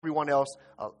Everyone else,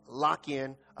 lock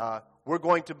in. We're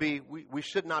going to be, we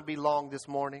should not be long this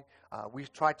morning. We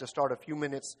tried to start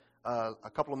a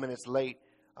couple of minutes late.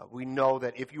 We know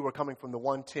that if you were coming from the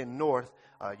 110 North,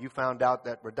 you found out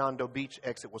that Redondo Beach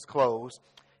exit was closed,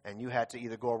 and you had to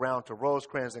either go around to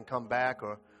Rosecrans and come back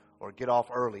or get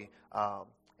off early.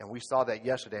 And we saw that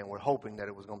yesterday, and we're hoping that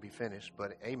it was going to be finished.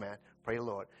 But amen. Pray the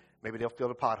Lord. Maybe they'll fill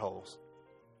the potholes.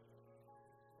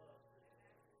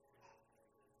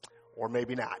 Or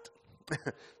maybe not.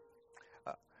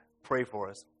 Pray for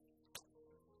us.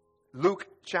 Luke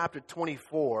chapter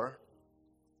 24.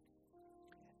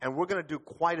 And we're going to do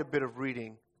quite a bit of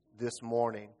reading this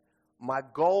morning. My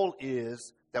goal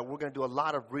is that we're going to do a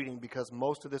lot of reading because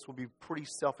most of this will be pretty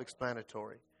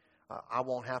self-explanatory. I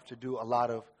won't have to do a lot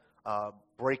of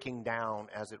breaking down,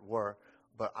 as it were.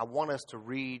 But I want us to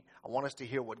read. I want us to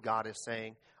hear what God is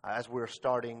saying. As we're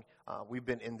starting, we've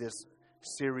been in this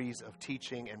series of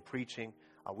teaching and preaching.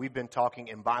 We've been talking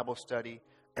in Bible study,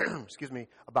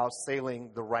 about sailing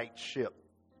the right ship.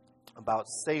 About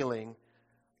sailing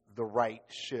the right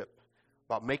ship.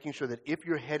 About making sure that if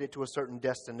you're headed to a certain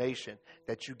destination,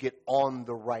 that you get on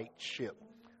the right ship.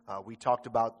 We talked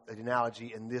about the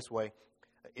analogy in this way.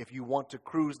 If you want to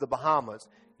cruise the Bahamas,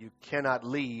 you cannot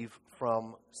leave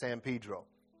from San Pedro.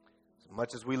 As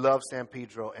much as we love San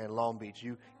Pedro and Long Beach,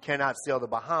 you cannot sail the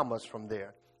Bahamas from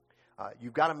there.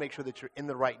 You've got to make sure that you're in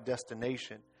the right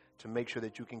destination to make sure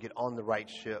that you can get on the right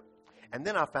ship. And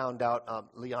then I found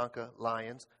out, Leonka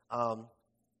Lyons,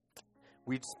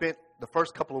 we'd spent the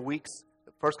first couple of weeks,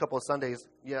 the first couple of Sundays,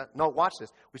 watch this.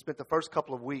 We spent the first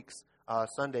couple of weeks,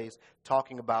 Sundays,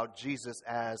 talking about Jesus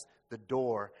as the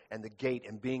door and the gate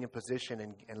and being in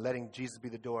position and letting Jesus be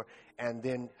the door. And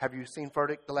then, have you seen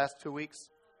Furtick the last 2 weeks?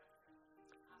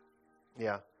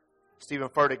 Yeah. Stephen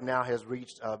Furtick now has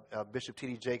reached Bishop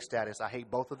T.D. Jakes status. I hate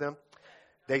both of them.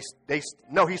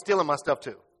 No, he's stealing my stuff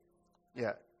too.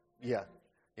 Yeah.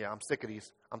 I'm sick of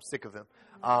these. I'm sick of them.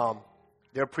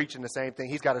 They're preaching the same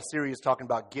thing. He's got a series talking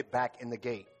about get back in the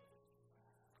gate.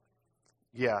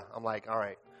 Yeah, I'm like, all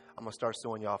right, I'm going to start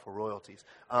suing y'all for royalties.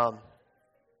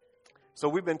 So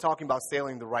we've been talking about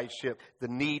sailing the right ship, the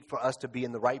need for us to be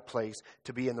in the right place,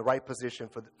 to be in the right position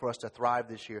for us to thrive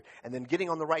this year, and then getting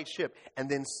on the right ship, and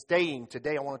then staying.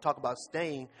 Today I want to talk about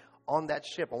staying on that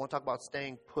ship. I want to talk about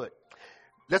staying put.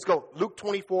 Let's go. Luke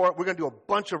 24. We're going to do a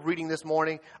bunch of reading this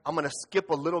morning. I'm going to skip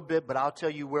a little bit, but I'll tell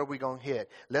you where we're going to hit.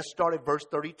 Let's start at verse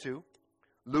 32.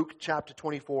 Luke chapter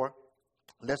 24.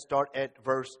 Let's start at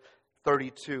verse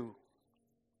 32.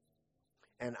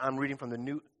 And I'm reading from the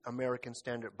New American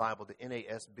Standard Bible, the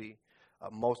NASB.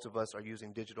 Most of us are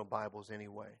using digital Bibles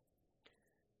anyway.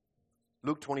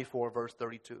 Luke 24, verse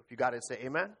 32. If you got it, say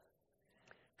amen.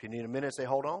 If you need a minute, say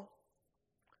hold on.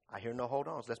 I hear no hold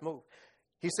ons. Let's move.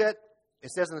 He said,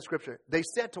 it says in the scripture, they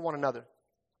said to one another,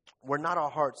 were not our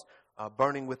hearts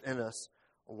burning within us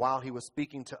while he was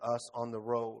speaking to us on the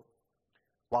road,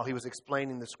 while he was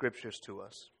explaining the scriptures to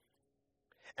us?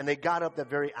 And they got up that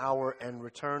very hour and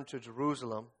returned to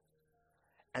Jerusalem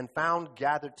and found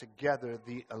gathered together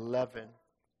the 11.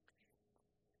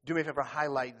 Do me a favor,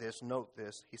 highlight this, note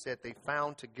this. He said they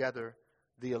found together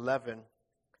the 11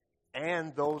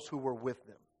 and those who were with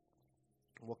them.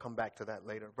 We'll come back to that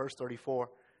later. Verse 34,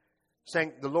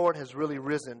 saying, the Lord has really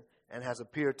risen and has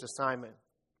appeared to Simon.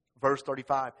 Verse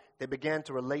 35, they began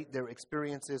to relate their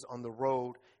experiences on the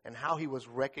road and how he was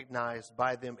recognized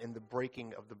by them in the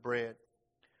breaking of the bread.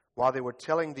 While they were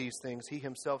telling these things, he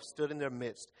himself stood in their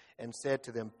midst and said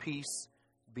to them, peace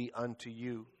be unto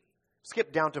you.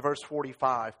 Skip down to verse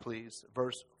 45, please.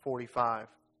 Verse 45.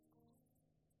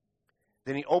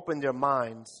 Then he opened their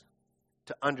minds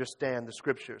to understand the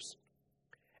scriptures.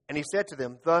 And he said to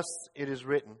them, thus it is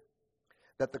written,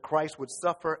 that the Christ would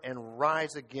suffer and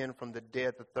rise again from the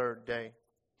dead the third day,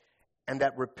 and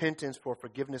that repentance for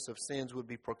forgiveness of sins would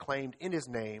be proclaimed in his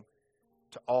name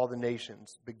to all the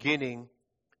nations, beginning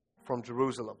from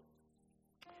Jerusalem.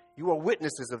 You are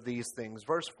witnesses of these things.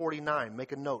 Verse 49,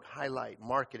 make a note, highlight,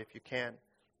 mark it if you can.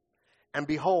 And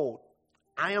behold,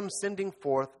 I am sending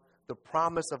forth the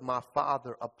promise of my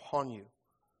Father upon you,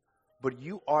 but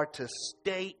you are to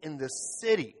stay in the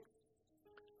city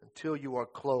until you are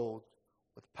clothed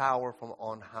with power from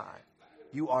on high.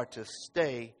 You are to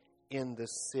stay in the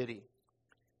city.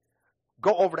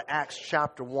 Go over to Acts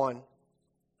chapter 1.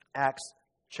 Acts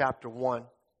chapter 1.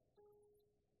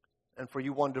 And for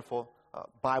you wonderful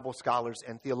Bible scholars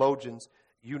and theologians,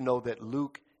 you know that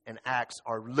Luke and Acts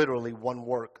are literally one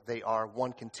work. They are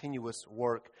one continuous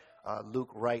work. Luke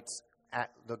writes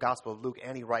the Gospel of Luke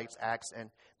and he writes Acts,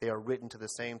 and they are written to the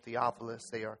same Theophilus.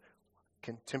 They are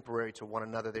contemporary to one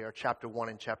another. They are chapter 1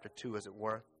 and chapter 2, as it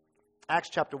were. Acts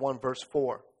chapter 1, verse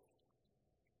 4.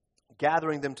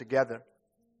 Gathering them together,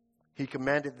 he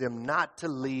commanded them not to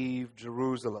leave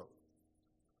Jerusalem,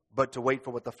 but to wait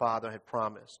for what the Father had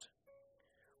promised,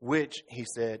 which, he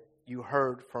said, you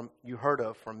heard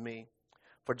of from me.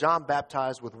 For John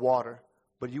baptized with water,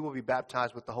 but you will be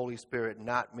baptized with the Holy Spirit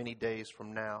not many days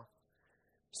from now.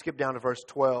 Skip down to verse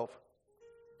 12.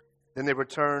 Then they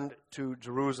returned to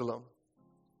Jerusalem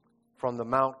from the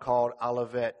mount called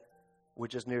Olivet,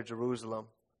 which is near Jerusalem,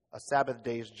 a Sabbath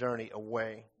day's journey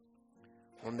away.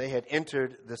 When they had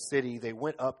entered the city, they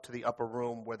went up to the upper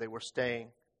room where they were staying.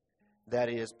 That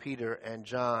is, Peter and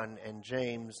John and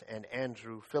James and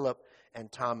Andrew, Philip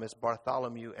and Thomas,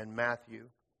 Bartholomew and Matthew,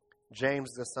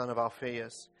 James the son of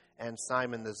Alphaeus, and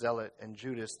Simon the Zealot, and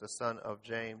Judas the son of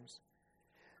James.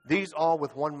 These all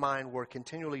with one mind were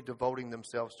continually devoting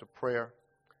themselves to prayer,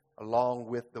 along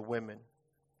with the women,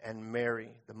 and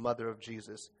Mary, the mother of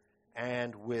Jesus,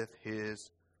 and with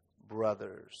his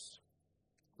brothers.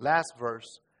 Last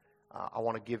verse I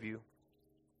want to give you,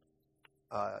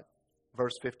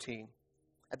 verse 15.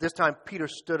 At this time, Peter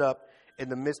stood up in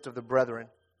the midst of the brethren.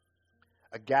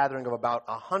 A gathering of about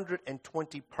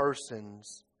 120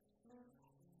 persons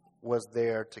was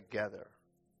there together.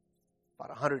 About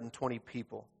 120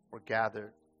 people were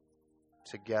gathered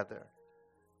together.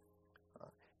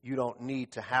 You don't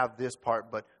need to have this part,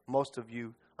 but most of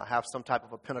you have some type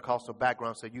of a Pentecostal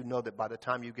background, so you know that by the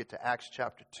time you get to Acts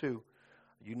chapter 2,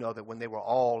 you know that when they were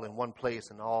all in one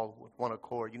place and all with one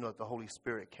accord, you know that the Holy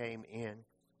Spirit came in.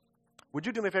 Would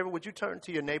you do me a favor? Would you turn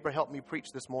to your neighbor, help me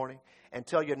preach this morning, and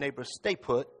tell your neighbor, stay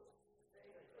put.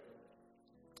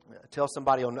 Tell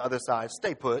somebody on the other side,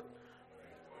 stay put.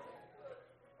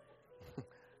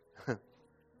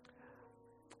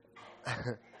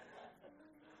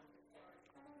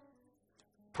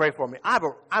 Pray for me. I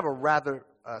have a rather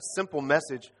simple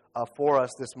message for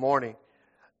us this morning.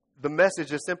 The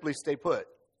message is simply stay put.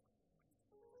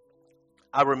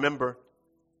 I remember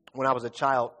when I was a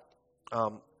child,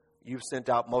 you've sent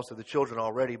out most of the children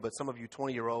already, but some of you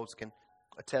 20-year-olds can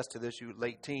attest to this, you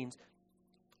late teens.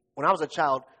 When I was a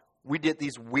child, we did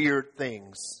these weird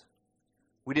things.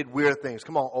 We did weird things.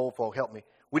 Come on, old folk, help me.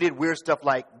 We did weird stuff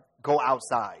like go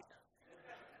outside.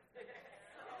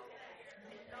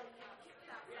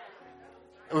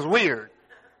 It was weird.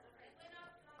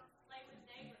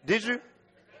 Did you?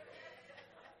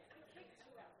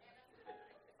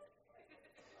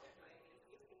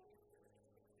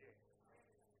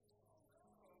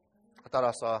 I thought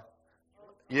I saw.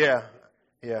 Yeah.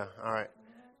 All right.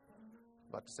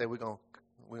 About to say we're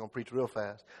gonna preach real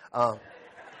fast.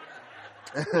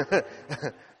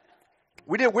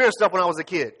 We did weird stuff when I was a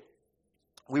kid.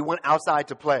 We went outside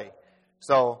to play.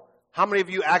 So, how many of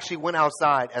you actually went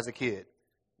outside as a kid?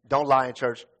 Don't lie in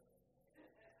church.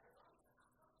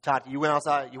 Todd, you went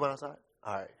outside? You went outside?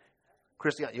 All right.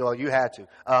 Christy, you had to.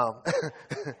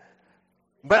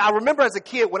 But I remember as a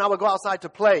kid when I would go outside to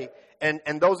play,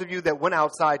 and those of you that went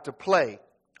outside to play,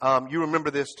 you remember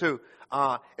this too,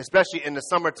 especially in the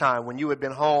summertime when you had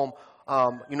been home,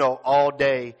 all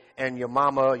day, and your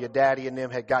mama, your daddy, and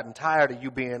them had gotten tired of you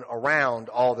being around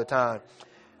all the time.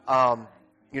 And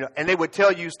they would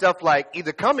tell you stuff like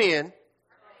either come in.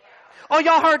 Oh,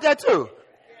 y'all heard that too?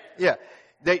 Yeah.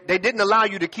 They didn't allow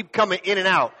you to keep coming in and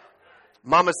out.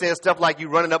 Mama said stuff like you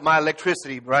running up my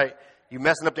electricity, right? You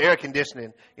messing up the air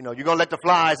conditioning. You're going to let the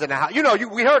flies in the house.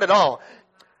 We heard it all.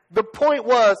 The point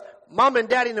was, Mama and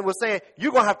Daddy was saying,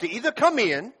 you're going to have to either come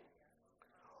in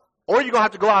or you're going to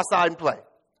have to go outside and play.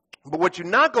 But what you're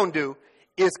not going to do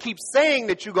is keep saying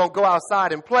that you're going to go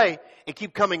outside and play and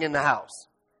keep coming in the house.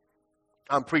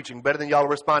 I'm preaching better than y'all are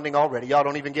responding already. Y'all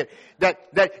don't even get that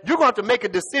you're going to have to make a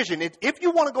decision. If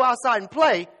you want to go outside and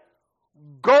play,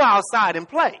 go outside and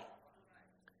play.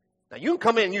 Now, you can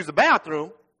come in and use the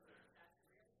bathroom,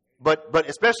 but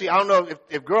especially, I don't know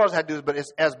if girls had to do this, but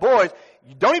as boys,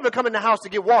 you don't even come in the house to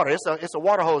get water. It's a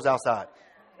water hose outside.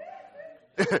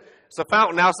 It's a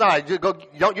fountain outside. You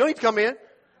don't need to come in.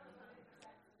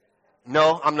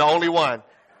 No, I'm the only one.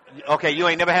 Okay, you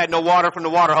ain't never had no water from the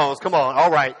water hose. Come on. All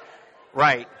right.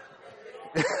 Right.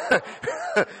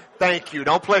 Thank you.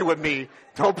 Don't play with me.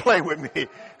 Don't play with me.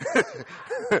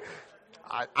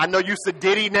 I know you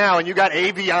Sedity now and you got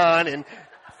Avion and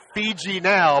Fiji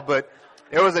now, but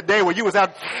there was a day where you was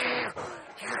out.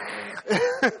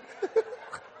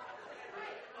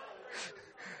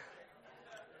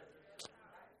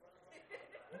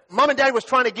 Mom and Daddy was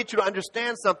trying to get you to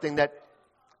understand something that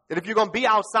if you're going to be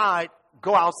outside,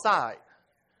 go outside.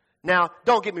 Now,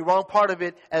 don't get me wrong. Part of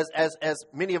it, as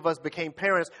many of us became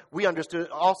parents, we understood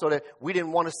also that we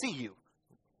didn't want to see you.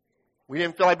 We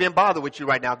didn't feel like being bothered with you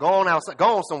right now. Go on outside.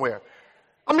 Go on somewhere.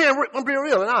 I mean, I'm being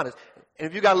real and honest. And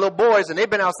if you got little boys and they've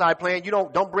been outside playing, you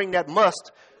don't bring that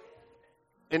must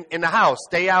in the house.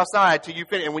 Stay outside till you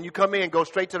finish. And when you come in, go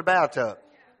straight to the bathtub.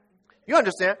 You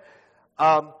understand?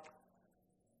 Oh,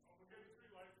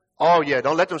 yeah,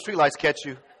 don't let them streetlights catch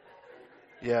you.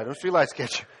 Yeah, them streetlights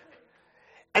catch you.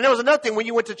 And there was another thing when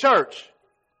you went to church.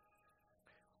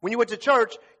 When you went to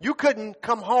church, you couldn't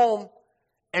come home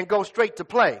and go straight to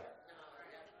play.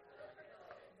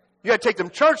 You had to take them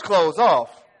church clothes off.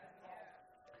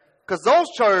 Because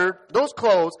those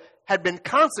clothes had been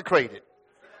consecrated.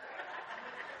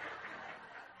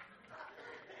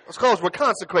 Those clothes were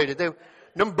consecrated.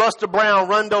 Them Buster Brown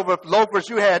run over loafers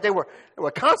you had, they were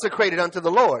consecrated unto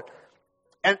the Lord.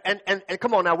 And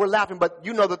come on now, we're laughing, but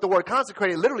you know that the word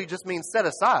consecrated literally just means set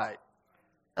aside.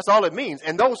 That's all it means.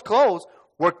 And those clothes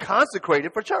were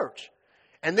consecrated for church.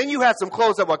 And then you had some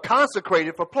clothes that were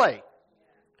consecrated for play.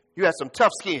 You had some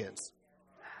tough skins.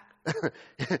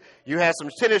 You had some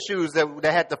tennis shoes that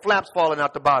had the flaps falling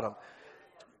out the bottom.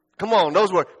 Come on,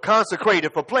 those were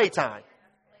consecrated for playtime.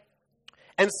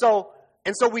 And so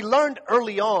we learned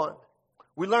early on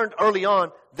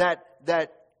that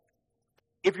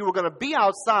if you were going to be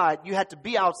outside, you had to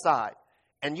be outside.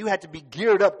 And you had to be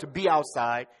geared up to be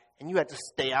outside. And you had to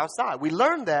stay outside. We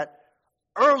learned that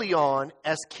early on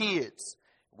as kids.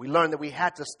 We learned that we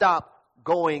had to stop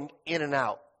going in and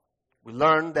out. We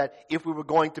learned that if we were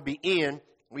going to be in,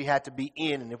 we had to be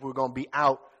in. And if we were going to be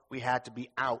out, we had to be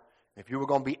out. And if you were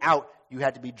going to be out, you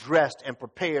had to be dressed and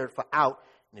prepared for out.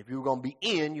 And if you were going to be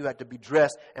in, you had to be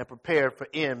dressed and prepared for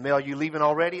in. Mel, you leaving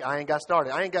already? I ain't got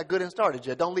started. I ain't got good and started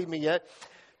yet. Don't leave me yet.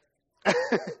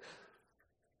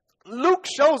 Luke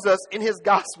shows us in his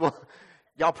gospel.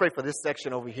 Y'all pray for this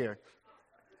section over here.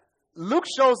 Luke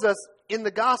shows us in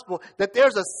the gospel that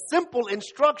there's a simple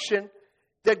instruction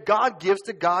that God gives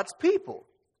to God's people.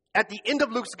 At the end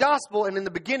of Luke's gospel and in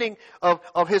the beginning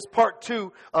of his part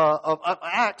 2 of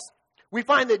Acts, we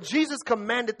find that Jesus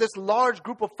commanded this large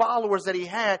group of followers that he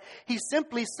had. He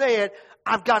simply said,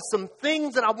 I've got some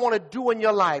things that I want to do in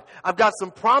your life. I've got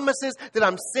some promises that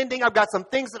I'm sending. I've got some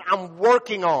things that I'm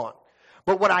working on.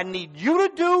 But what I need you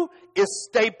to do is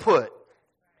stay put.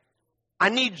 I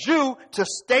need you to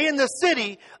stay in the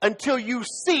city until you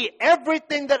see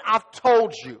everything that I've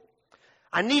told you.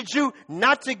 I need you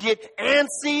not to get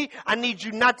antsy. I need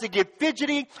you not to get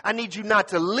fidgety. I need you not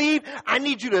to leave. I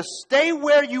need you to stay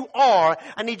where you are.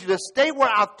 I need you to stay where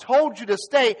I've told you to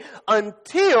stay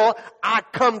until I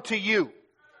come to you.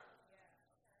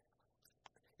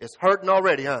 It's hurting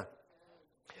already, huh?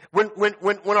 When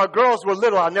our girls were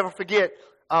little, I'll never forget,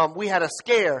 we had a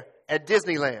scare at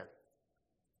Disneyland.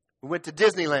 We went to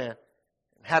Disneyland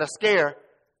and had a scare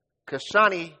because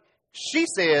Shani, she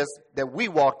says that we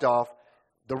walked off.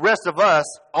 The rest of us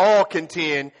all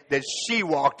contend that she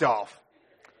walked off.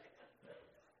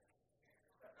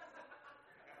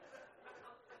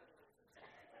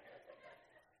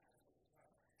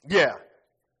 Yeah.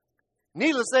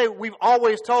 Needless to say, we've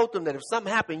always told them that if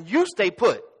something happened, you stay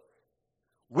put.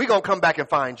 We're going to come back and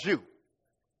find you.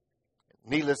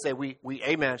 Needless to say, we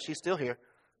amen, she's still here.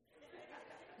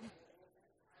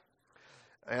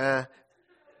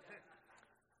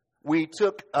 We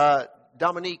took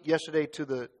Dominique yesterday to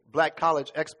the Black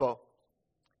College Expo.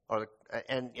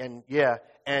 And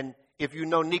if you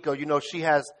know Nico, you know she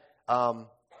has,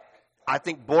 I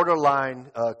think, borderline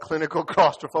clinical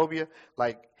claustrophobia.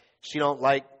 Like, she don't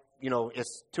like,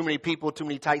 it's too many people, too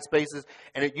many tight spaces.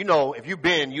 And if you've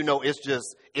been,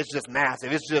 it's just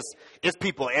massive. It's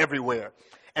people everywhere.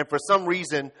 And for some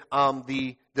reason,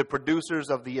 the producers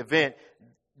of the event,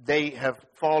 they have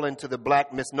fallen to the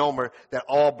black misnomer that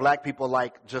all black people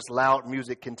like just loud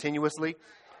music continuously.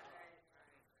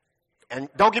 And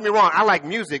don't get me wrong, I like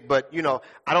music, but,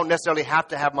 I don't necessarily have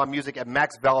to have my music at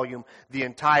max volume the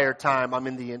entire time I'm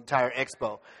in the entire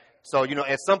expo. So,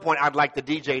 at some point I'd like the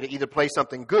DJ to either play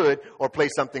something good or play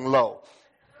something low.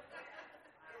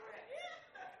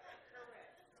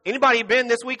 Anybody been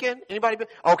this weekend? Anybody been?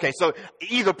 Okay, so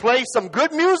either play some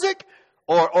good music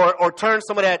or turn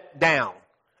some of that down.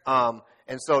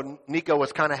 And so Nico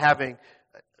was kind of having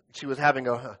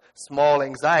a small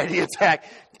anxiety attack.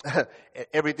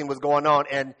 Everything was going on.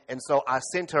 And so I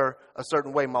sent her a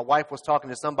certain way. My wife was talking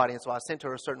to somebody. And so I sent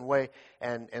her a certain way.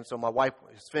 And so my wife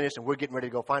is finished and we're getting ready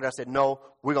to go find her. I said, no,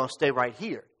 we're going to stay right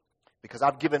here because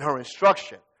I've given her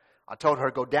instruction. I told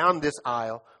her, go down this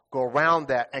aisle, go around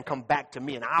that and come back to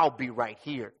me and I'll be right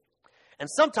here. And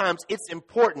sometimes it's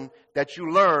important that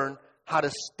you learn how to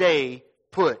stay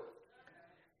put.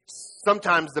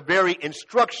 Sometimes the very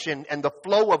instruction and the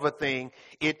flow of a thing,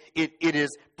 it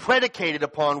is predicated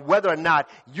upon whether or not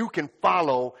you can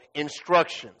follow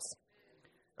instructions.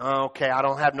 Okay, I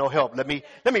don't have no help. Let me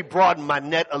broaden my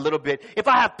net a little bit. If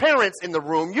I have parents in the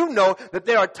room, you know that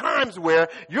there are times where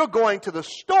you're going to the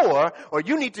store or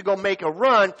you need to go make a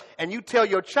run and you tell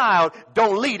your child,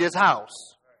 don't leave this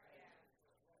house.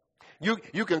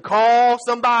 You can call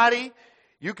somebody.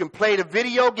 You can play the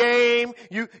video game.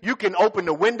 You can open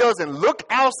the windows and look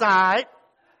outside.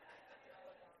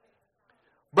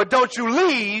 But don't you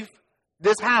leave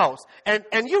this house.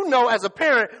 And you know as a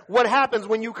parent what happens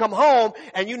when you come home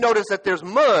and you notice that there's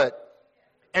mud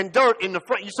and dirt in the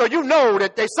front. So you know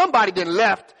that somebody then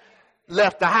left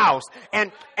the house.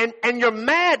 And you're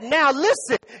mad now.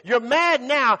 Listen, you're mad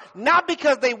now not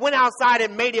because they went outside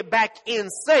and made it back in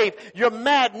safe. You're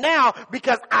mad now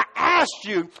because I asked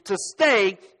you to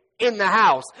stay in the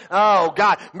house. Oh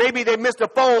God, maybe they missed a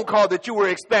phone call that you were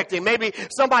expecting. Maybe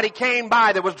somebody came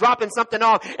by that was dropping something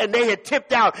off and they had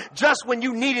tipped out just when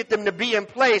you needed them to be in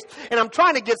place. And I'm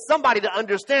trying to get somebody to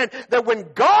understand that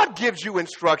when God gives you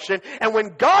instruction and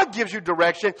when God gives you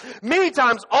direction, many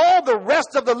times all the rest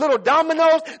of the little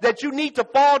dominoes that you need to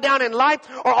fall down in life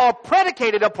are all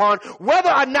predicated upon whether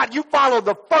or not you follow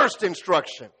the first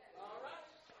instruction.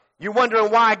 You're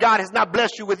wondering why God has not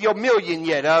blessed you with your million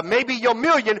yet. Maybe your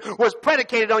million was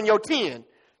predicated on your 10.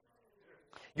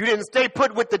 You didn't stay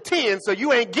put with the 10, so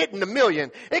you ain't getting the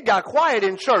million. It got quiet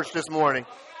in church this morning.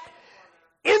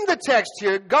 In the text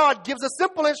here, God gives a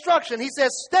simple instruction. He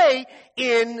says, stay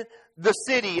in the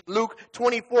city. Luke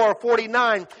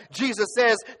 24:49, Jesus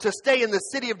says to stay in the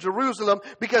city of Jerusalem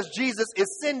because Jesus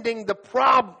is sending the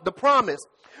promise.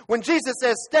 When Jesus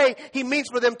says stay, he means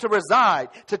for them to reside,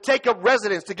 to take up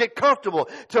residence, to get comfortable,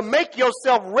 to make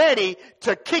yourself ready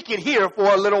to kick it here for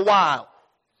a little while.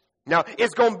 Now,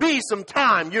 it's going to be some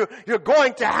time. You're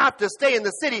going to have to stay in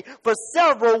the city for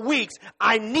several weeks.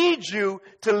 I need you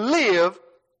to live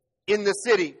in the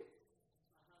city.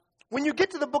 When you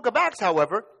get to the book of Acts,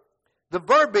 however, the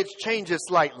verbiage changes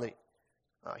slightly.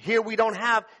 Here we don't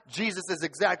have Jesus'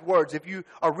 exact words. If you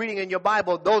are reading in your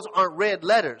Bible, those aren't red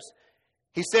letters.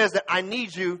 He says that I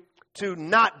need you to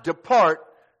not depart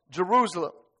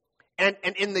Jerusalem. And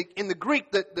in the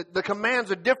Greek, the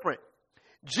commands are different.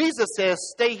 Jesus says,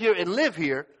 stay here and live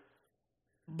here.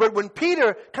 But when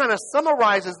Peter kind of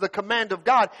summarizes the command of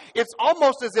God, it's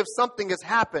almost as if something has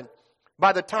happened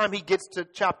by the time he gets to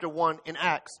chapter 1 in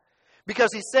Acts.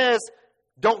 Because he says,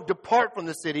 don't depart from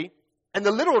the city. And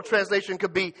the literal translation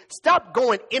could be, stop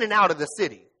going in and out of the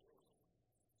city.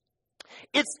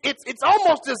 It's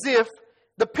almost as if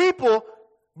the people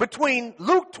between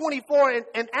Luke 24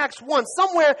 and Acts 1,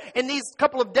 somewhere in these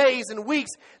couple of days and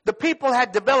weeks, the people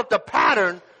had developed a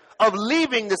pattern of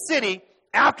leaving the city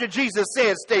after Jesus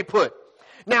said, stay put.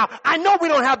 Now, I know we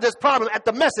don't have this problem at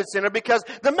the Message Center because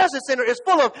the Message Center is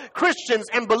full of Christians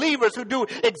and believers who do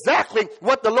exactly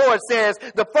what the Lord says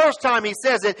the first time he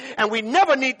says it. And we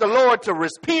never need the Lord to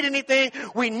repeat anything.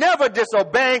 We never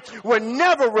disobey. We're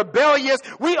never rebellious.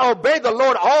 We obey the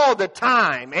Lord all the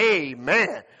time.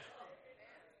 Amen.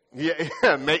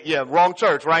 Yeah, wrong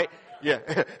church, right?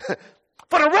 Yeah.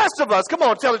 For the rest of us, come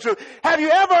on, tell the truth. Have you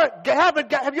ever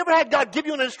had God give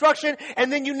you an instruction and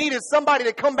then you needed somebody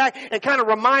to come back and kind of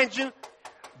remind you?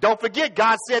 Don't forget,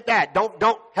 God said that.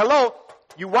 Hello,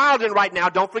 you wilding right now.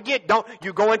 Don't forget,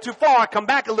 you going too far. Come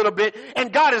back a little bit.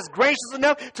 And God is gracious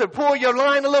enough to pull your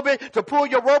line a little bit, to pull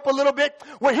your rope a little bit.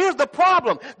 Well, here's the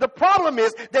problem. The problem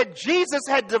is that Jesus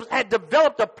had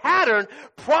developed a pattern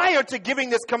prior to giving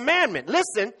this commandment.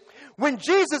 Listen. When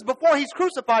Jesus, before he's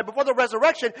crucified, before the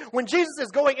resurrection, when Jesus is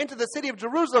going into the city of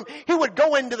Jerusalem, he would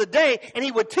go into the day and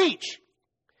he would teach.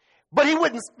 But he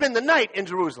wouldn't spend the night in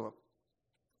Jerusalem.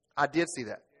 I did see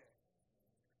that.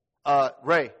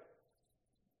 Ray,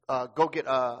 go get,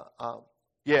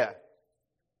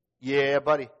 yeah,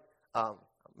 buddy.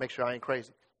 Make sure I ain't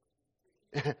crazy.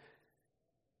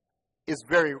 It's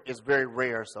very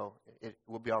rare, so it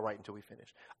will be all right until we finish.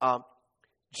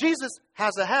 Jesus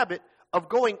has a habit of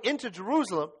going into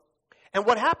Jerusalem, and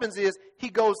what happens is he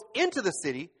goes into the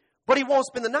city, but he won't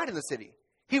spend the night in the city.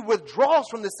 He withdraws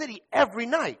from the city every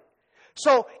night.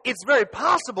 So it's very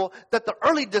possible that the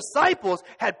early disciples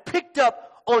had picked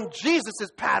up on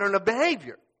Jesus' pattern of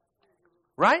behavior,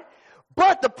 right?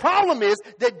 But the problem is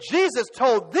that Jesus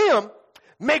told them,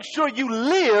 make sure you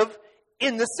live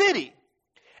in the city.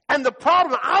 And the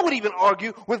problem, I would even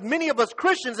argue, with many of us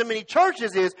Christians and many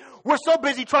churches is we're so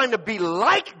busy trying to be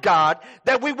like God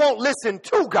that we won't listen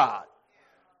to God.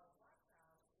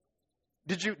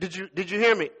 Did you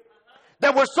hear me?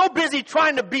 That we're so busy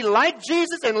trying to be like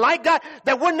Jesus and like God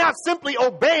that we're not simply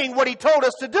obeying what he told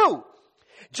us to do.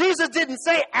 Jesus didn't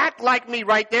say, act like me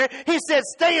right there. He said,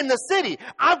 stay in the city.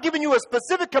 I've given you a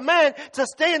specific command to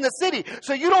stay in the city.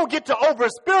 So you don't get to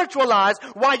over-spiritualize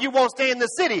why you won't stay in the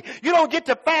city. You don't get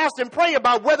to fast and pray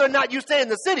about whether or not you stay in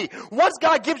the city. Once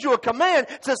God gives you a command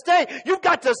to stay, you've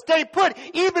got to stay put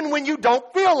even when you don't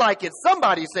feel like it.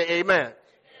 Somebody say amen.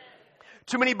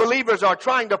 Too many believers are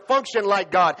trying to function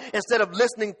like God instead of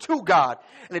listening to God.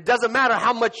 And it doesn't matter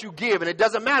how much you give, and it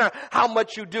doesn't matter how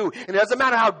much you do, and it doesn't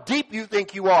matter how deep you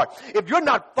think you are. If you're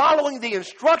not following the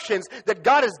instructions that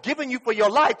God has given you for your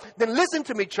life, then listen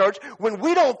to me, church. When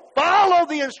we don't follow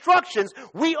the instructions,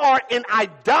 we are in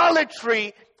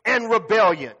idolatry and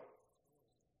rebellion.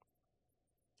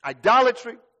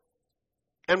 Idolatry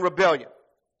and rebellion.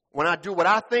 When I do what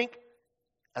I think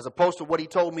as opposed to what he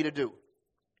told me to do.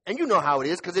 And you know how it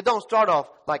is, because it don't start off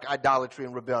like idolatry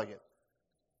and rebellion.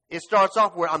 It starts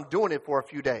off where I'm doing it for a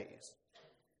few days.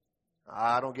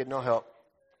 I don't get no help.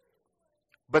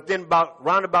 But then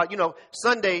round about,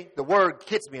 Sunday, the word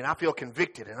hits me and I feel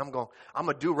convicted. And I'm going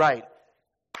to do right.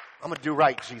 I'm going to do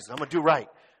right, Jesus. I'm going to do right.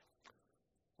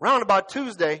 Round about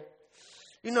Tuesday,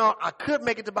 I could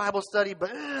make it to Bible study,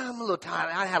 but I'm a little tired.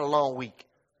 I had a long week.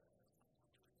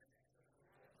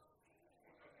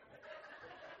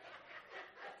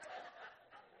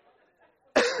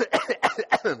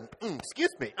 Excuse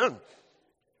me.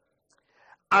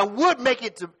 I would make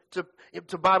it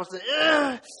to Bible study.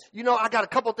 I got a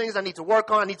couple things I need to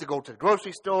work on. I need to go to the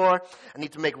grocery store. I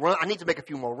need to make a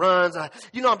few more runs. I'm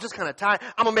just kind of tired.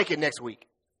 I'm gonna make it next week.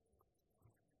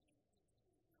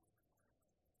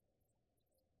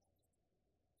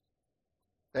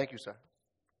 Thank you, sir.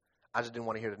 I just didn't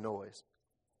want to hear the noise.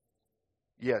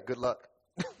 Yeah, good luck.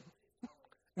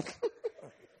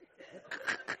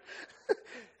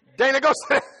 Dana, go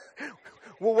sit.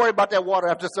 We'll worry about that water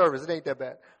after service. It ain't that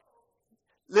bad.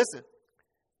 Listen,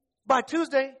 by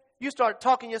Tuesday, you start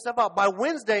talking yourself out. By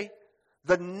Wednesday,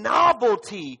 the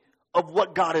novelty of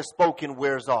what God has spoken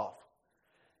wears off.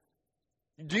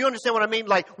 Do you understand what I mean?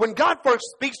 Like when God first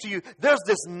speaks to you, there's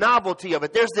this novelty of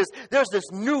it. There's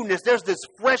this newness. There's this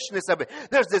freshness of it.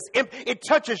 It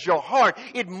touches your heart.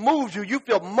 It moves you. You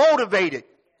feel motivated.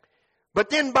 But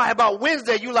then by about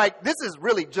Wednesday, you're like, this is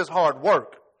really just hard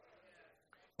work.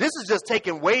 This is just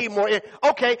taking way more.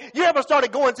 Okay, you ever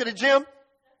started going to the gym?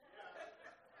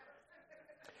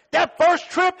 That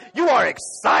first trip, you are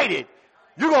excited.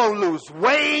 You're going to lose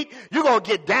weight. You're going to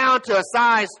get down to a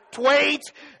size 28.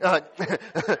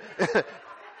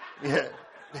 Yeah.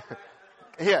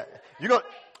 Yeah. You're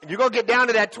going to get down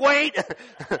to that 28.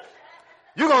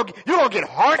 You're gonna get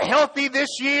heart healthy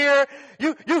this year.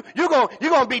 You're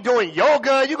gonna be doing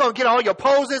yoga. You're gonna get all your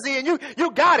poses in.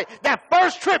 You got it. That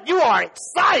first trip, you are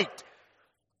excited.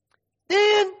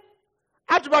 Then,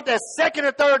 after about that second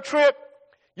or third trip,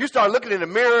 you start looking in the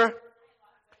mirror.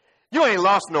 You ain't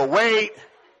lost no weight.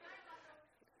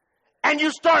 And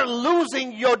you start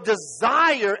losing your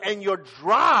desire and your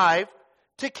drive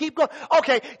to keep going.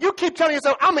 Okay, you keep telling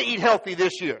yourself, I'm gonna eat healthy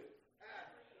this year.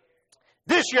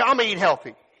 This year, I'm going to eat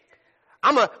healthy.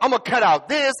 I'm going to cut out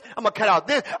this. I'm going to cut out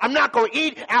this. I'm not going to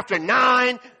eat after 9.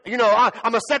 I'm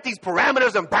going to set these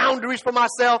parameters and boundaries for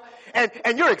myself.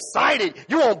 And you're excited.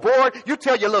 You're on board. You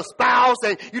tell your little spouse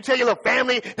and you tell your little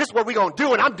family, this is what we're going to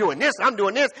do. And I'm doing this. I'm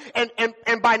doing this.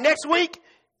 And by next week,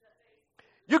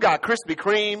 you got Krispy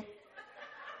Kreme.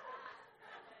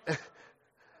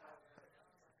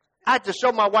 I had to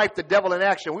show my wife the devil in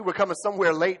action. We were coming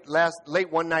somewhere late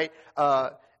one night.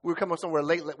 We were coming somewhere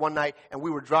late one night, and we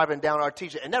were driving down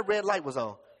Artesia, and that red light was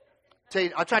on.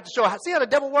 I tried to show her. See how the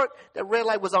devil worked? That red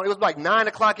light was on. It was like 9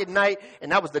 o'clock at night,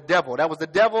 and that was the devil. That was the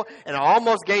devil, and I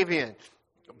almost gave in.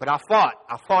 But I fought.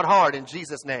 I fought hard in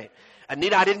Jesus' name.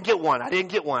 Anita, I didn't get one. I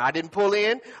didn't pull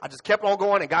in. I just kept on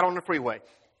going and got on the freeway.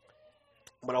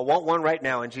 But I want one right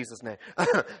now in Jesus' name.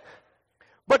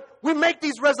 But we make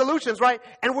these resolutions, right?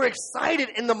 And we're excited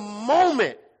in the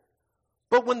moment.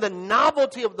 But when the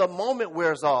novelty of the moment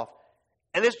wears off,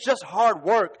 and it's just hard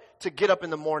work to get up in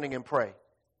the morning and pray.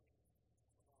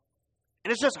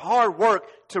 And it's just hard work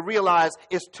to realize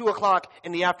it's 2 o'clock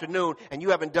in the afternoon and you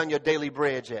haven't done your daily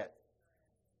bread yet.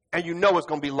 And you know it's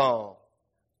going to be long.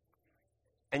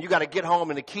 And you got to get home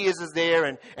and the kids is there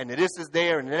and this is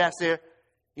there and that's there.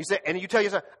 You say, and you tell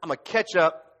yourself, I'm going to catch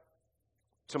up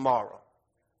tomorrow.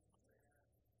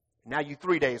 Now you're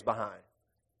 3 days behind.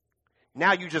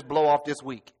 Now you just blow off this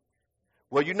week.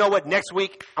 Well, you know what? Next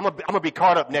week, I'm gonna be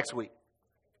caught up next week.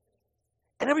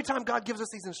 And every time God gives us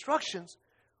these instructions,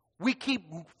 we keep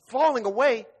falling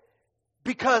away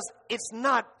because it's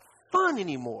not fun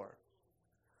anymore.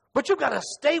 But you've got to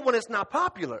stay when it's not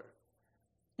popular.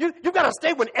 You've got to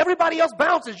stay when everybody else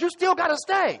bounces. You still got to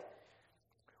stay.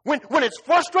 When it's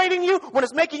frustrating you, when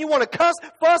it's making you want to cuss,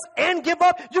 fuss, and give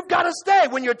up, you've got to stay.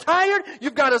 When you're tired,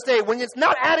 you've got to stay. When it's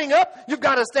not adding up, you've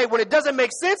got to stay. When it doesn't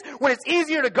make sense, when it's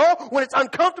easier to go, when it's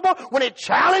uncomfortable, when it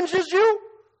challenges you,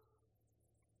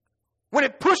 when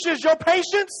it pushes your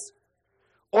patience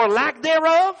or lack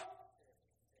thereof,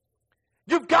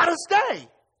 you've got to stay.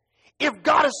 If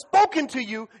God has spoken to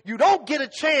you, you don't get a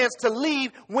chance to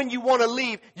leave when you want to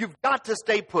leave. You've got to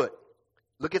stay put.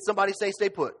 Look at somebody, say, stay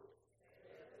put.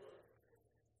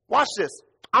 Watch this.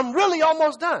 I'm really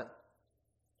almost done.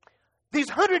 These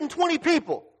 120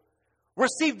 people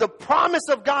received the promise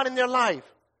of God in their life.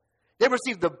 They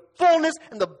received the fullness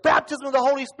and the baptism of the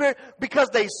Holy Spirit because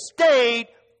they stayed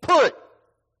put.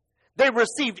 They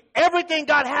received everything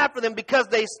God had for them because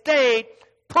they stayed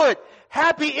put.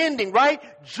 Happy ending, right?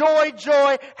 Joy,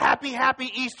 joy, happy,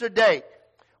 happy Easter day.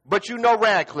 But you know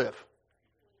Radcliffe.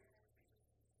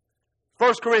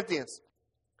 1 Corinthians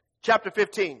chapter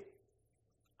 15.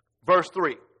 Verse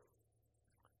 3.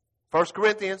 1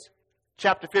 Corinthians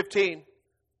chapter 15,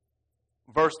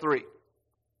 verse 3.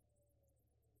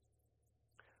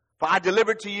 For I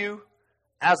delivered to you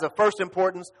as of first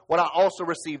importance what I also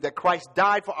received, that Christ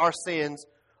died for our sins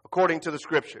according to the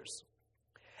Scriptures,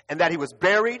 and that he was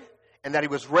buried, and that he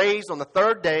was raised on the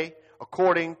third day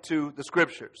according to the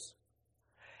Scriptures,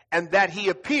 and that he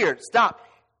appeared. Stop.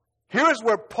 Here is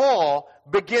where Paul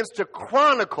begins to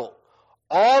chronicle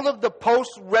all of the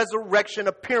post-resurrection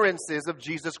appearances of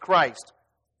Jesus Christ.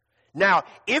 Now,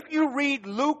 if you read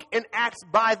Luke and Acts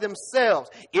by themselves,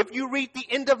 if you read the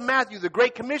end of Matthew, the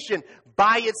Great Commission,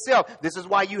 by itself, this is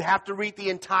why you have to read the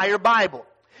entire Bible.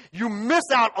 You miss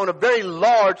out on a very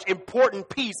large, important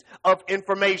piece of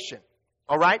information.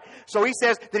 All right? So he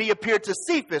says that he appeared to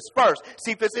Cephas first.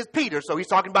 Cephas is Peter, so he's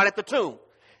talking about at the tomb.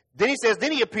 Then he says,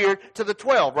 then he appeared to the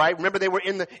 12, right? Remember, they were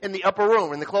in the upper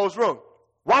room, in the closed room.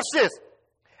 Watch this.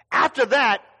 After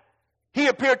that, he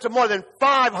appeared to more than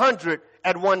 500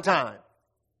 at one time.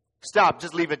 Stop,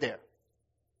 just leave it there.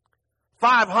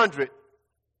 500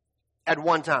 at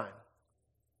one time.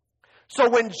 So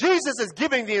when Jesus is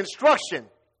giving the instruction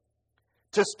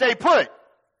to stay put,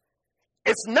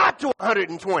 it's not to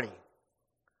 120.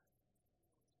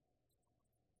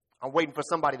 I'm waiting for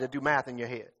somebody to do math in your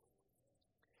head.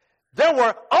 There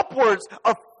were upwards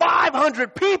of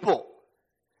 500 people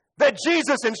that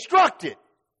Jesus instructed.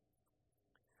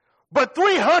 But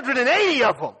 380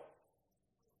 of them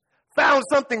found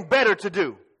something better to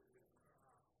do.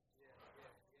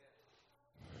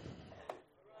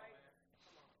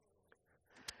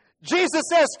 Jesus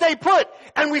says, stay put.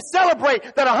 And we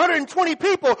celebrate that 120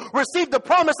 people received the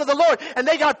promise of the Lord and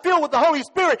they got filled with the Holy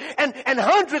Spirit. And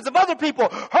hundreds of other people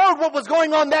heard what was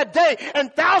going on that day.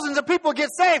 And thousands of people get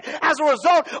saved as a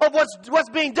result of what's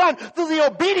being done through the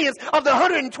obedience of the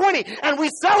 120. And we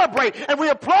celebrate and we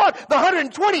applaud the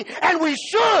 120, and we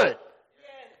should.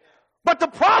 But the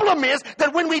problem is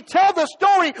that when we tell the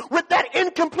story with that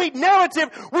incomplete narrative,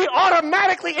 we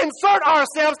automatically insert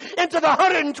ourselves into the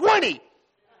 120.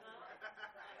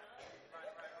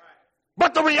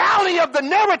 But the reality of the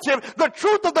narrative, the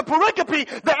truth of the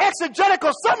pericope, the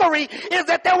exegetical summary is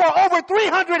that there were over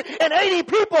 380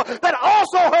 people that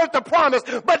also heard the promise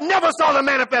but never saw the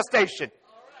manifestation.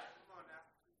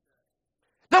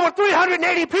 There were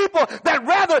 380 people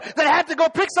that had to go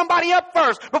pick somebody up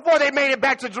first before they made it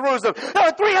back to Jerusalem. There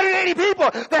were 380 people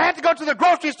that had to go to the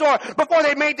grocery store before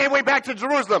they made their way back to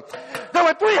Jerusalem. There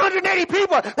were 380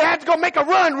 people that had to go make a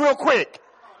run real quick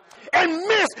and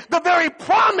miss the very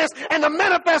promise and the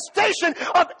manifestation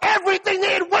of everything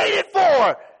they had waited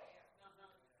for.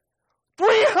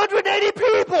 380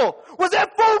 people. Was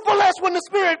that food for less when the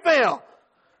Spirit fell?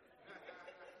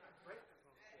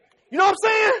 You know what I'm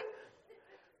saying?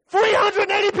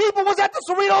 380 people was at the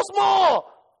Cerritos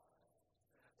Mall.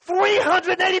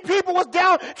 380 people was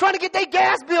down trying to get their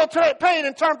gas bill paid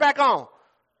and turned back on.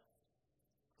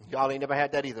 Y'all ain't never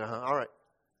had that either, huh? All right.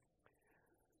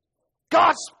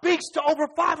 God speaks to over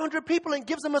 500 people and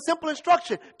gives them a simple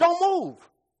instruction. Don't move.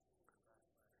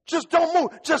 Just don't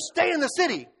move. Just stay in the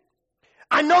city.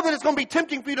 I know that it's going to be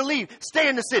tempting for you to leave. Stay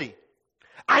in the city.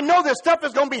 I know that stuff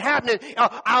is going to be happening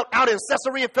out in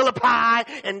Caesarea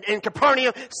Philippi and in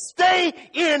Capernaum. Stay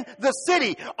in the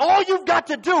city. All you've got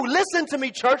to do, listen to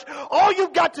me, church, all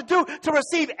you've got to do to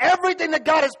receive everything that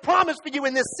God has promised for you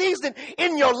in this season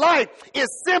in your life is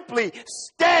simply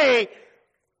stay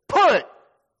put.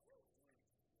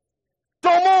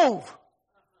 Don't move.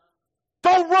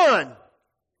 Don't run.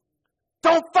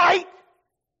 Don't fight.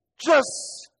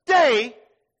 Just stay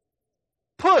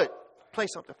put. Play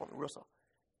something for me real slow.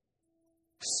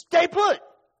 Stay put.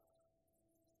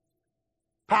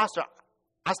 Pastor,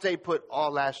 I stayed put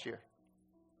all last year.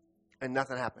 and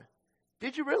nothing happened.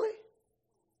 Did you really?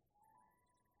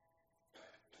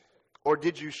 Or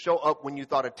did you show up when you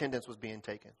thought attendance was being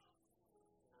taken?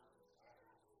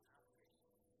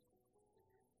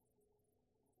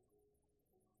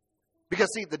 Because,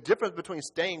 see, the difference between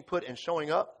staying put and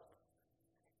showing up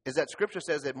is that Scripture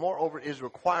says that moreover it is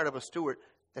required of a steward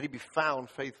that he be found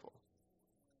faithful.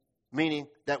 Meaning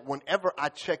that whenever I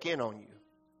check in on you,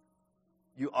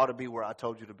 you ought to be where I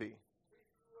told you to be.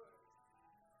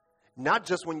 Not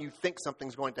just when you think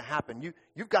something's going to happen.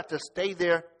 You've got to stay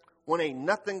there when ain't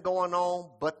nothing going on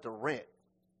but the rent.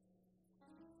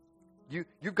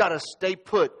 You've got to stay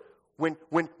put when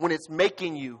it's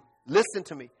making you, listen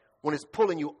to me, when it's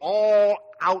pulling you all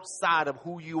outside of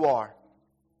who you are.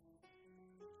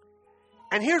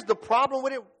 And here's the problem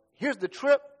with it. Here's the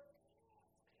trip.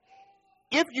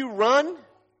 If you run,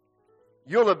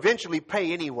 you'll eventually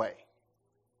pay anyway.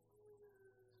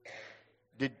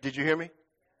 Did you hear me?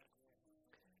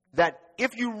 That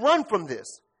if you run from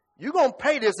this, you're going to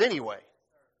pay this anyway.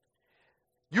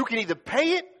 You can either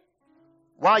pay it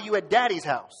while you're at daddy's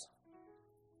house,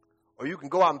 or you can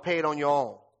go out and pay it on your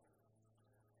own.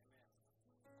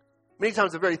 Many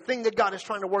times the very thing that God is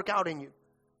trying to work out in you,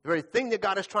 the very thing that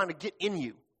God is trying to get in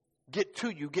you, get to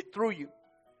you, get through you,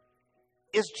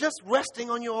 is just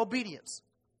resting on your obedience.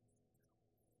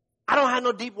 I don't have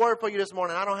no deep word for you this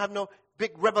morning. I don't have no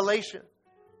big revelation.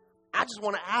 I just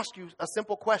want to ask you a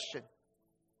simple question.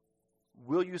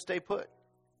 Will you stay put?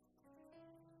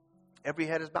 Every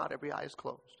head is bowed, every eye is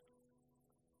closed.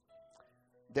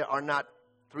 There are not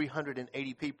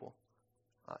 380 people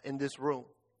in this room.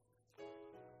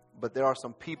 But there are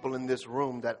some people in this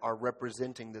room that are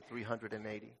representing the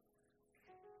 380.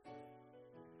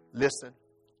 Listen,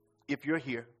 if you're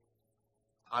here,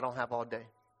 I don't have all day.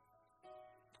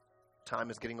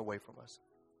 Time is getting away from us.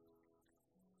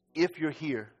 If you're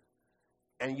here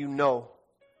and you know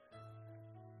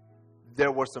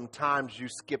there were some times you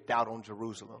skipped out on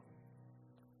Jerusalem.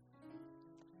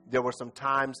 There were some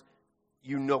times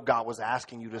you know God was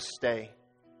asking you to stay,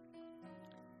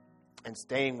 and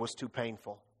staying was too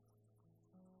painful.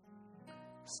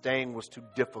 Staying was too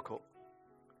difficult.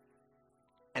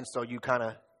 And so you kind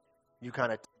of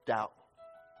tipped out.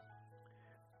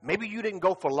 Maybe you didn't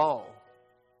go for long,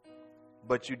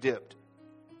 but you dipped.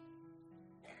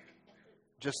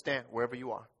 Just stand wherever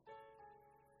you are.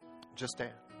 Just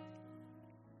stand.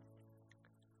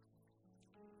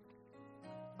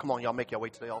 Come on, y'all, make your way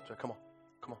to the altar. Come on.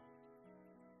 Come on.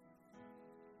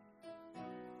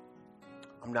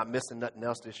 I'm not missing nothing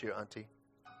else this year, Auntie.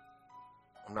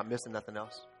 I'm not missing nothing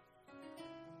else.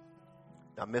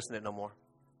 Not missing it no more.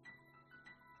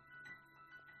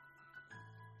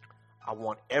 I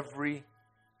want every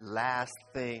last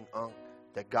thing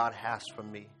that God has for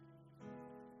me.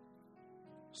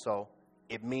 So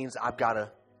it means I've got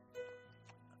to,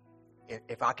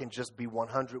 if I can just be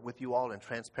 100 with you all and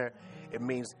transparent, it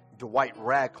means Dwight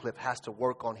Radcliffe has to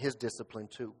work on his discipline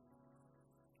too.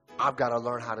 I've got to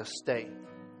learn how to stay.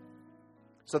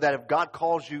 So that if God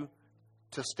calls you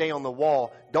to stay on the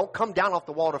wall, don't come down off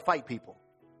the wall to fight people,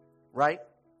 right?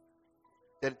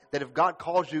 That if God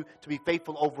calls you to be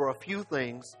faithful over a few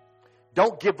things,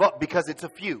 don't give up because it's a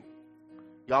few.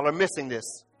 Y'all are missing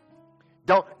this.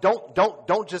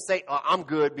 Don't just say, oh, I'm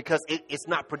good because it's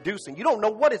not producing. You don't know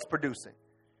what it's producing.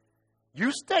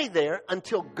 You stay there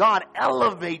until God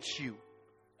elevates you.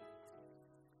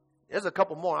 There's a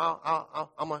couple more.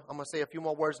 I'm going to say a few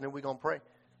more words and then we're going to pray.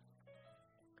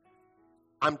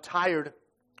 I'm tired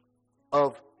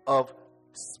of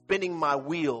spinning my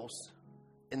wheels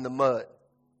in the mud.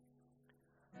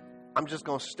 I'm just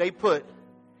going to stay put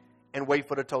and wait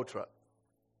for the tow truck.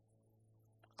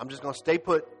 I'm just going to stay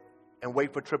put and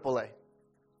wait for AAA.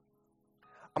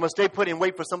 I'm going to stay put and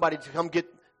wait for somebody to come get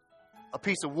a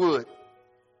piece of wood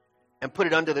and put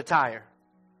it under the tire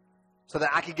so that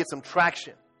I can get some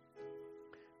traction.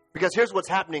 Because here's what's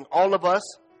happening. All of us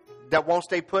that won't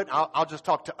stay put, I'll just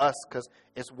talk to us because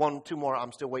it's two more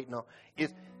I'm still waiting on.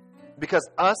 Is because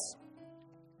us,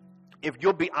 if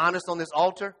you'll be honest on this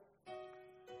altar,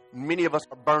 many of us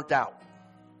are burnt out.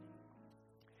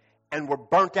 And we're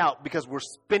burnt out because we're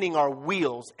spinning our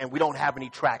wheels and we don't have any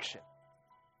traction.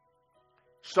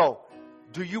 So,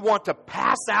 do you want to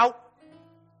pass out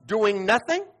doing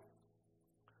nothing?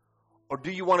 Or do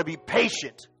you want to be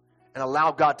patient and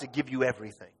allow God to give you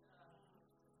everything?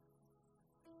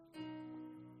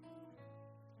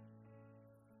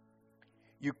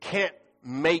 You can't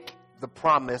make the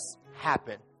promise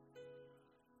happen.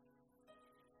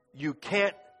 You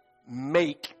can't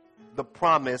make the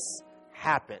promise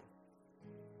happen.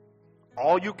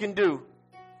 All you can do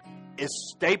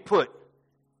is stay put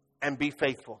and be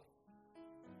faithful.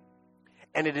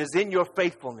 And it is in your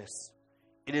faithfulness,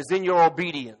 it is in your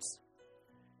obedience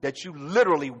that you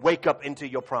literally wake up into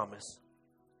your promise.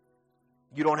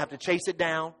 You don't have to chase it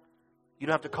down. You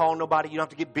don't have to call nobody. You don't have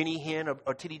to get Benny Hinn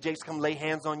or T.D. Jakes come lay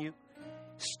hands on you.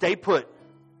 Stay put.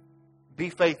 Be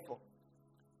faithful.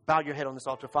 Bow your head on this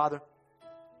altar. Father,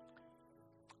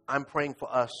 I'm praying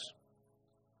for us.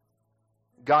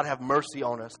 God, have mercy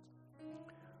on us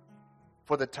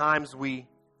for the times we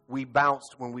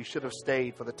bounced when we should have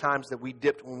stayed, for the times that we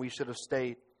dipped when we should have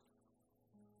stayed.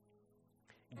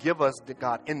 Give us,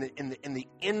 God, in the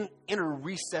inner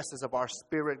recesses of our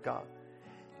spirit, God,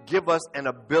 give us an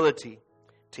ability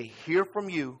to hear from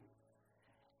you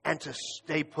and to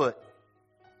stay put.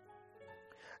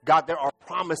 God, there are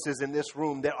promises in this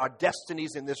room. There are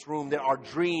destinies in this room. There are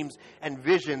dreams and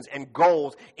visions and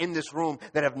goals in this room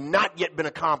that have not yet been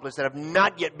accomplished, that have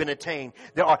not yet been attained.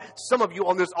 There are some of you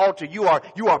on this altar, you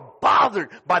are bothered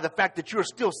by the fact that you're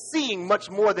still seeing much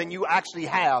more than you actually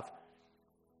have.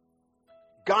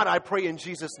 God, I pray in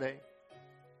Jesus' name,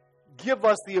 give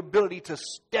us the ability to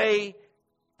stay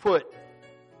put.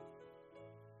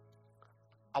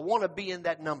 I want to be in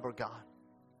that number, God,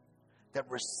 that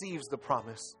receives the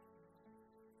promise.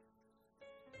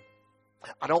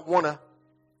 I don't want to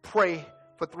pray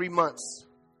for 3 months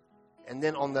and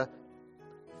then on the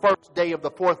first day of the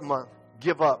 4th month,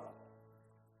 give up.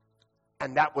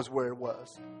 And that was where it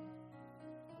was.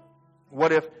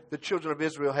 What if the children of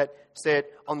Israel had said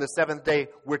on the 7th day,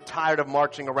 we're tired of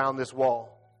marching around this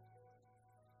wall?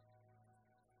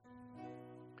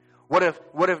 What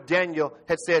if Daniel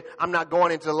had said, I'm not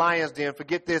going into the lion's den,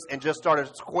 forget this, and just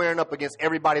started squaring up against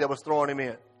everybody that was throwing him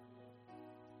in?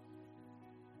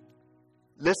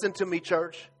 Listen to me,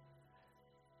 church.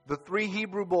 The 3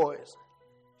 Hebrew boys,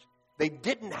 they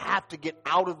didn't have to get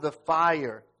out of the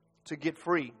fire to get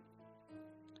free.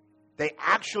 They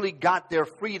actually got their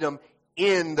freedom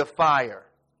in the fire.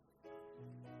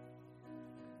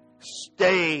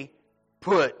 Stay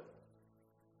put.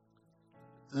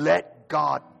 Let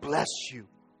God bless you.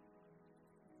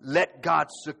 Let God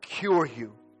secure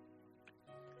you.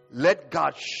 Let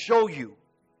God show you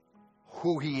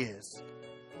who He is.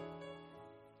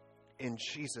 In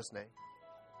Jesus' name.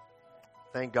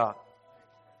 Thank God.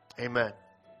 Amen.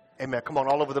 Amen. Come on,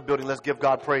 all over the building, let's give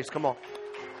God praise. Come on.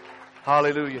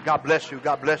 Hallelujah. God bless you.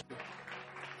 God bless you.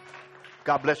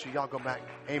 God bless you. Y'all go back.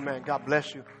 Amen. God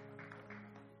bless you.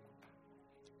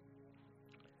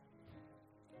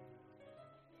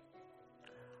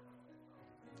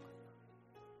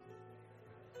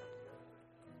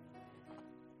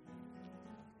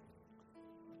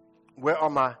 Where are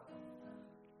my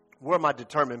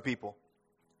determined people?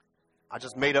 I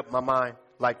just made up my mind,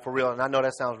 like for real. And I know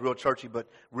that sounds real churchy, but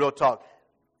real talk.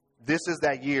 This is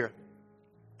that year.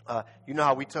 You know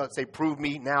how we say, prove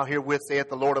me now herewith, saith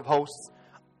the Lord of hosts.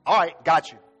 All right,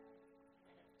 got you.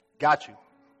 Got you.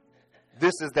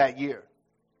 This is that year.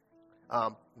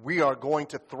 We are going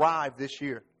to thrive this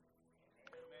year.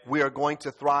 We are going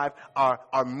to thrive.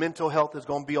 Our mental health is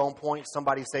going to be on point.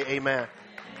 Somebody say amen.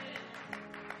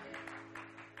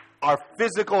 Our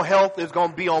physical health is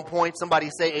going to be on point. Somebody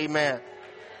say amen.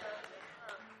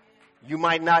 You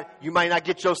might not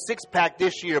get your 6-pack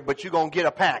this year, but you're going to get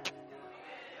a pack.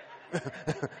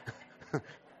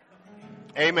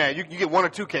 Amen. You get 1 or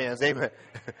 2 cans. Amen.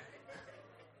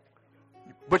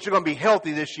 But you're going to be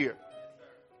healthy this year.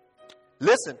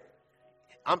 Listen,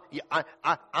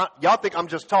 y'all think I'm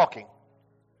just talking.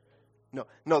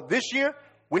 No. This year,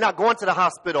 we're not going to the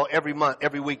hospital every month,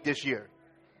 every week this year.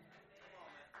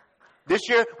 This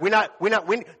year, we're not going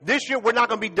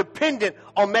to be dependent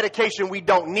on medication we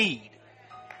don't need.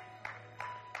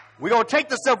 We're going to take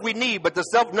the stuff we need, but the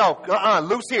stuff,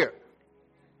 loose here.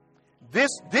 This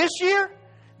year,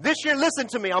 listen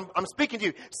to me. I'm speaking to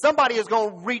you. Somebody is going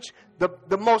to reach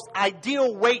the most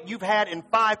ideal weight you've had in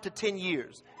 5 to 10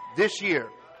 years. This year.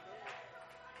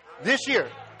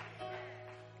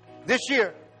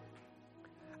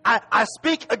 I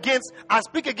speak against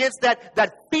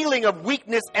that feeling of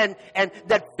weakness and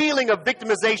that feeling of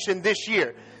victimization this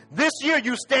year. This year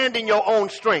you stand in your own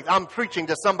strength. I'm preaching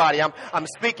to somebody. I'm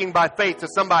speaking by faith to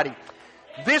somebody.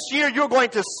 This year you're going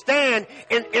to stand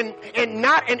in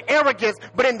not in arrogance,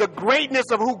 but in the greatness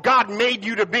of who God made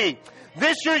you to be.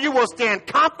 This year you will stand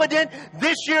confident.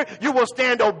 This year you will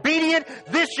stand obedient.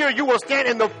 This year you will stand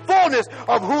in the fullness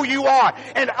of who you are.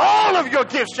 And all of your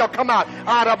gifts shall come out.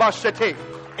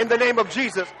 In the name of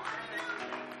Jesus.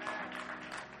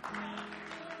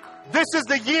 This is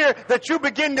the year that you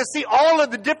begin to see all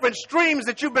of the different streams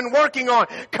that you've been working on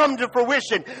come to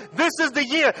fruition. This is the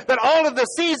year that all of the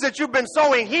seeds that you've been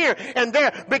sowing here and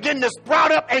there begin to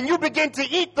sprout up and you begin to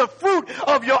eat the fruit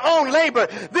of your own labor.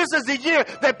 This is the year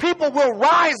that people will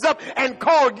rise up and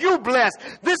call you blessed.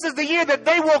 This is the year that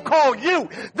they will call you.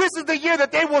 This is the year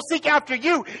that they will seek after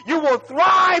you. You will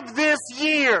thrive this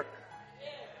year.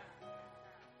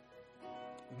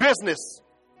 Business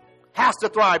has to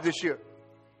thrive this year.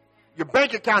 Your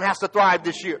bank account has to thrive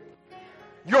this year.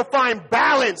 You'll find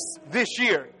balance this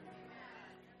year.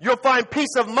 You'll find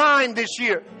peace of mind this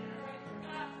year.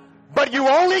 But you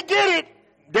only get it,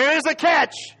 there is a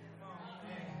catch.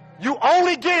 You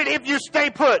only get it if you stay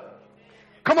put.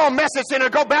 Come on, Message Center,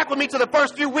 go back with me to the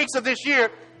first few weeks of this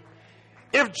year.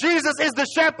 If Jesus is the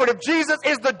shepherd, if Jesus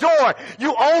is the door,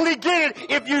 you only get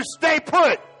it if you stay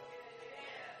put.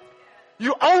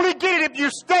 You only get it if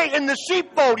you stay in the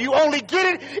sheepfold. You only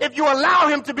get it if you allow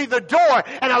him to be the door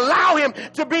and allow him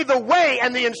to be the way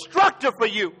and the instructor for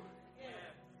you.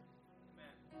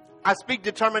 I speak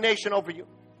determination over you.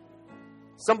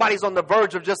 Somebody's on the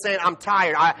verge of just saying, I'm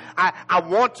tired. I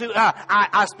want to.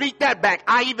 I speak that back.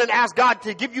 I even ask God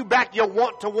to give you back your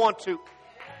want to.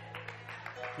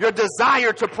 Your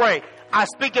desire to pray. I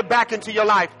speak it back into your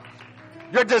life.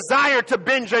 Your desire to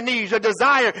bend your knees. Your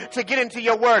desire to get into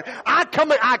your word. I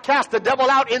cast the devil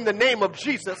out in the name of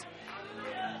Jesus.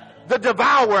 The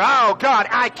devourer. Oh God,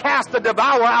 I cast the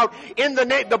devourer out in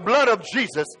the blood of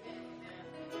Jesus.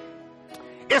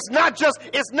 It's not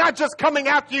just coming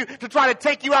after you to try to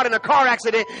take you out in a car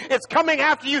accident. It's coming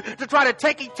after you to try to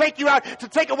take you out, to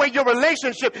take away your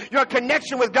relationship, your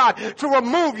connection with God, to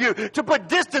remove you, to put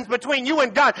distance between you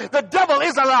and God. The devil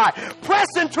is a lie. Press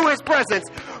into his presence.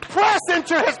 Press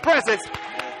into his presence.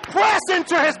 Press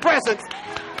into his presence.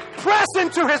 Press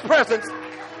into his presence.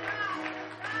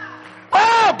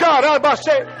 Oh God,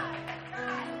 Al-Bashir.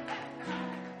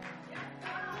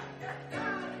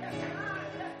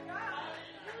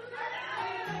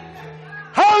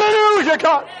 Hallelujah,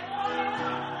 God.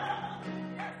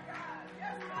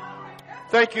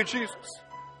 Thank you, Jesus.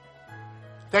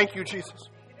 Thank you, Jesus.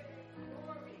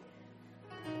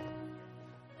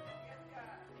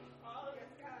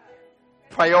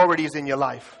 Priorities in your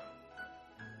life.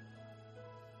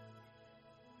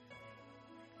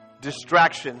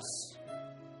 Distractions.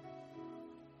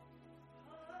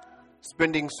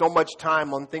 Spending so much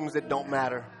time on things that don't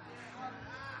matter.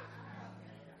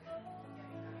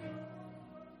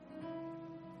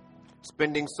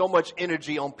 Spending so much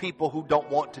energy on people who don't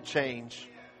want to change.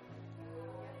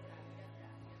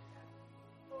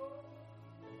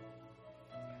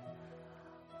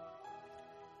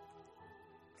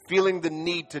 Feeling the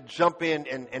need to jump in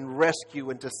and rescue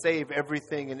and to save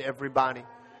everything and everybody.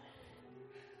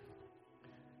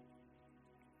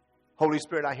 Holy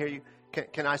Spirit, I hear you.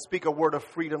 Can I speak a word of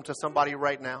freedom to somebody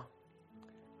right now?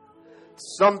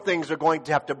 Some things are going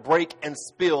to have to break and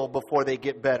spill before they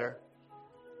get better.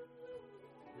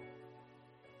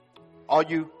 All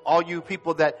you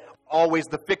people that always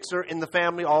the fixer in the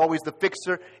family, always the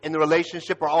fixer in the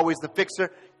relationship, or always the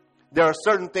fixer, there are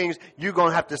certain things you're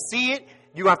going to have to see it,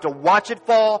 you have to watch it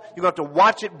fall, you have to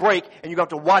watch it break, and you have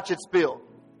to watch it spill.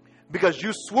 Because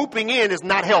you swooping in is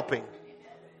not helping.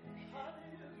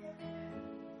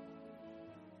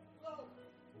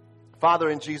 Father,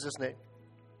 in Jesus' name.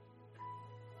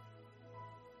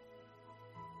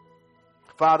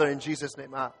 Father, in Jesus'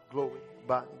 name. Glory.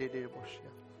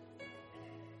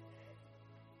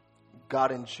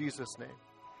 God, in Jesus' name.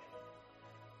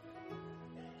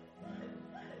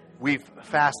 We've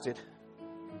fasted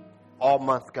all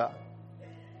month, God.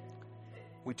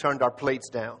 We turned our plates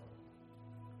down.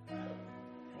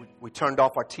 We turned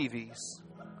off our TVs.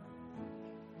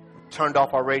 We turned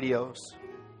off our radios.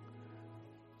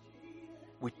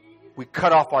 We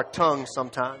cut off our tongues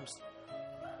sometimes.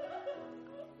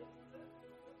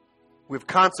 We've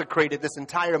consecrated this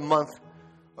entire month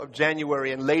of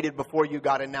January and laid it before you,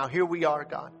 God. And now here we are,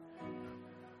 God,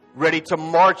 ready to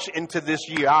march into this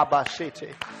year.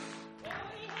 Abashete.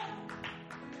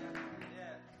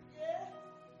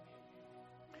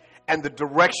 And the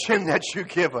direction that you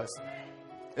give us.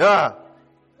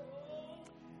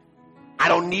 I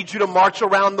don't need you to march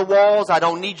around the walls. I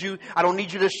don't need you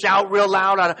to shout real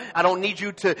loud. I don't need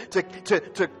you to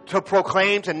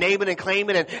proclaim, to name it and claim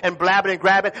it and blab it and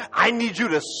grab it. I need you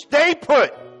to stay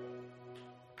put.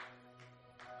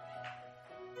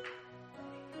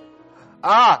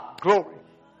 Glory.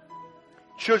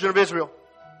 Children of Israel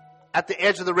at the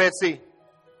edge of the Red Sea.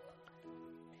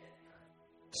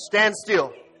 Stand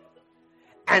still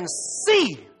and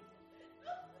see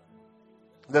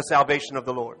the salvation of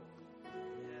the Lord.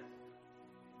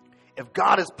 If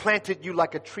God has planted you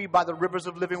like a tree by the rivers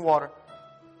of living water,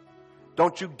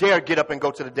 don't you dare get up and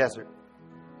go to the desert.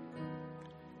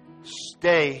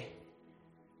 Stay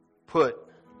put.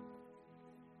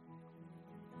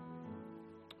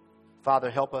 Father,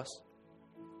 help us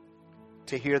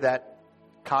to hear that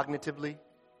cognitively.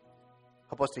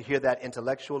 Help us to hear that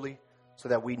intellectually so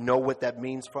that we know what that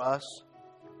means for us.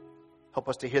 Help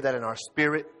us to hear that in our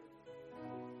spirit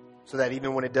so that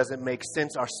even when it doesn't make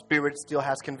sense, our spirit still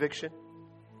has conviction.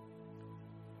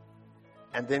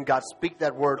 And then, God, speak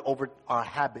that word over our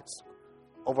habits,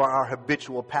 over our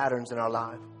habitual patterns in our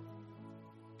life.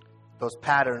 Those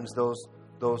patterns,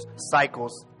 those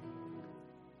cycles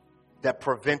that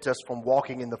prevent us from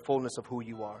walking in the fullness of who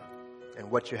you are and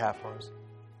what you have for us.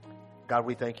 God,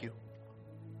 we thank you.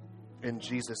 In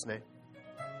Jesus' name.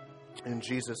 In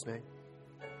Jesus' name.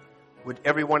 Would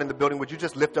everyone in the building, would you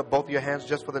just lift up both of your hands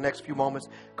just for the next few moments?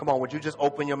 Come on, would you just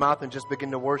open your mouth and just begin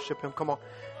to worship him? Come on,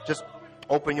 just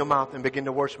open your mouth and begin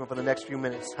to worship him for the next few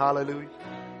minutes. Hallelujah.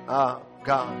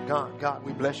 God,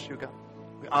 we bless you, God.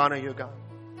 We honor you, God.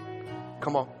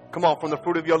 Come on, from the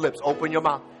fruit of your lips, open your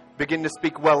mouth. Begin to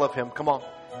speak well of him. Come on.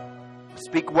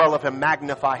 Speak well of him.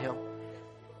 Magnify him.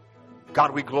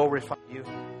 God, we glorify you.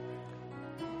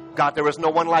 God, there is no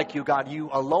one like you, God. You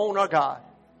alone are God.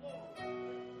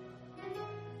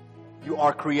 You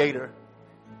are creator.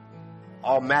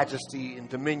 All majesty and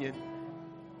dominion,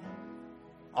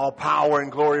 all power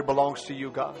and glory belongs to you,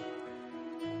 God.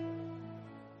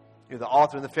 You're the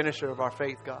author and the finisher of our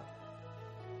faith, God.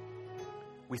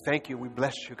 We thank you. We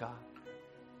bless you, God.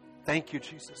 Thank you,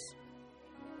 Jesus.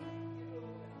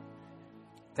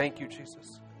 Thank you,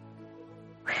 Jesus.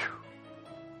 Whew.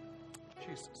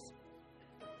 Jesus.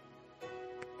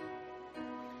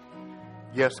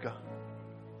 Yes, God.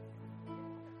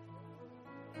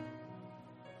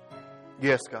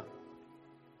 Yes, God.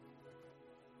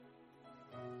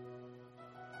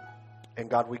 And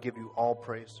God, we give you all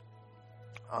praise,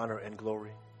 honor, and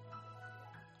glory.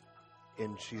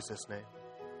 In Jesus' name.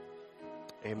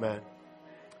 Amen.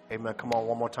 Amen. Come on,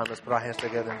 one more time. Let's put our hands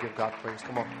together and give God praise.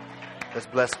 Come on. Let's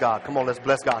bless God. Come on, let's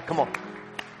bless God. Come on.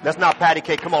 Let's not patty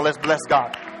cake. Come on, let's bless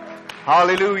God.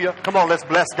 Hallelujah. Come on, let's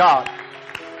bless God.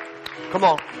 Come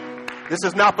on. This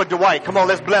is not for Dwight. Come on,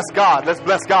 let's bless God. Let's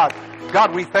bless God.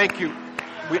 God, we thank you.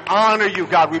 We honor you,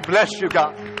 God. We bless you,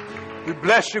 God. We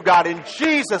bless you, God, in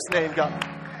Jesus' name, God.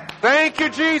 Thank you,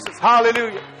 Jesus.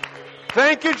 Hallelujah.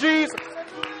 Thank you, Jesus.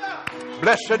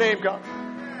 Bless your name, God.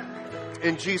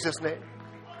 In Jesus' name.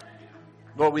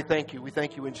 Lord, we thank you. We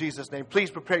thank you in Jesus' name. Please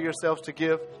prepare yourselves to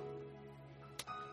give.